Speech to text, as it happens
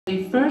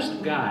The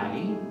first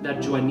guy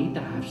that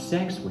Juanita had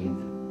sex with,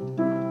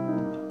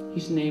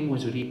 his name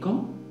was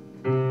Rico.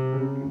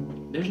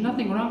 There's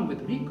nothing wrong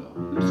with Rico.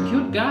 He was a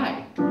cute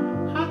guy,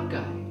 hot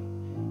guy.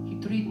 He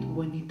treated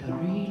Juanita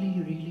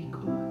really, really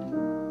good.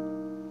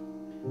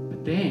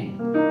 But then,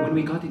 when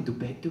we got into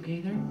bed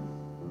together,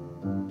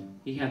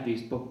 he had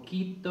this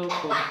poquito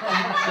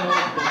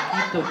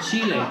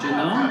chile, you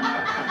know?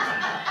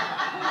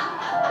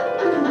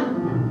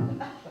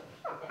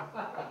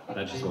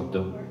 That just won't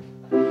do.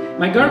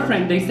 My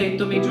girlfriend, they say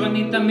to me,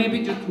 Juanita, maybe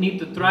you need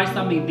to try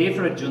something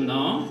different, you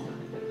know?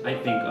 I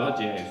think, oh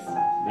yes,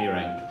 they're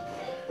right.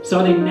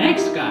 So the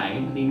next guy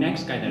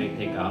that I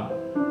take out,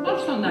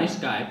 also a nice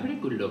guy, pretty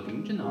good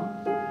looking, you know?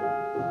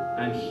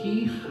 And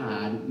he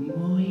had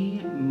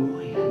muy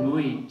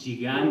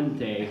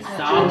gigante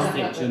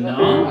sausage, you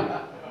know?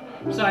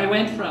 So I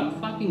went from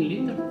fucking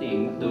little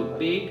thing to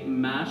big,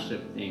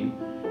 massive thing.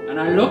 And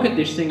I look at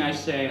this thing, I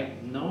say,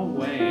 no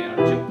way,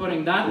 are you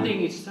putting that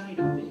thing inside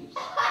of this?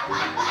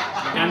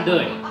 I can't do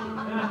it.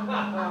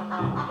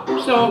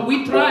 So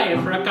we tried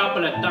it for a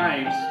couple of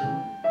times.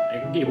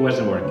 It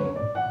wasn't working.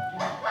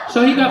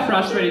 So he got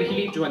frustrated,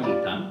 he left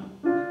Juanita.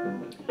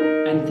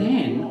 And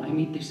then I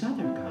meet this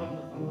other guy.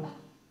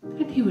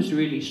 And he was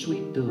really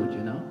sweet dude, you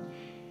know?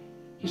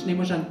 His name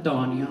was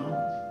Antonio.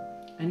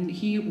 And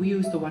we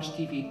used to watch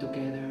TV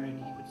together and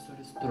he would sort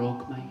of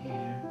stroke my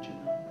hair, you know?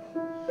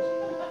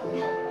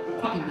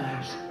 Pretty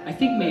nice. I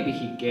think maybe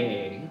he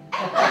gay.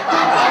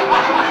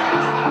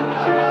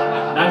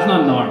 That's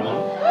not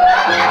normal.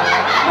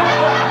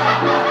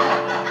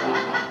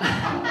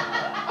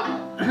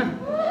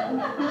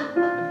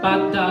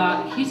 But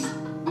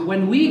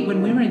when we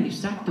were in the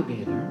sack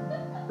together,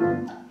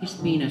 his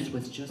penis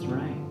was just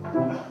right.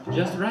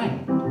 Just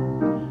right.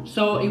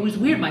 So it was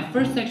weird. My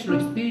first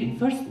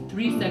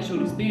three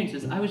sexual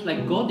experiences, I was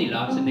like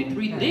Goldilocks and the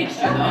three dicks,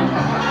 you know?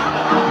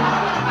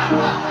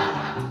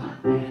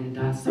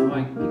 And so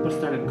people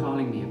started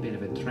calling me a bit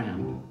of a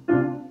tramp.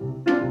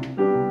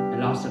 I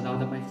lost a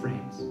lot of my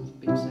friends. It's a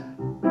bit sad.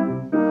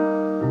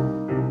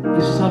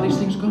 This is how these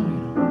things go, you know?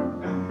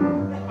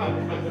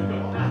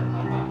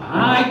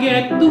 I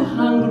get too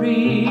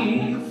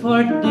hungry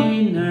for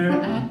dinner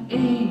at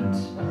 8.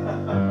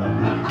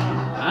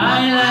 I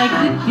like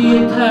the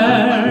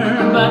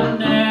theater, but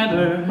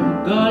never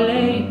go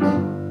late.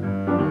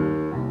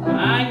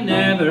 I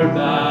never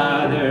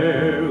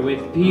bother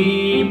with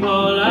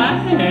people I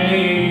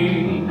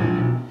hate.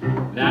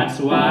 That's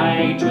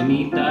why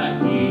Juanita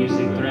is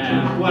a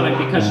tramp. Well,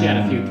 because she had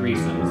a few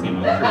threesomes, you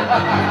know.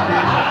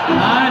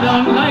 I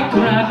don't like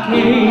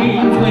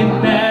crackings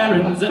with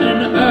barons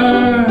and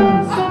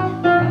earls.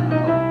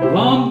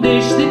 Won't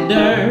dish the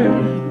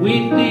dirt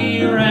with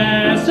the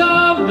rest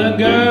of the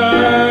girls.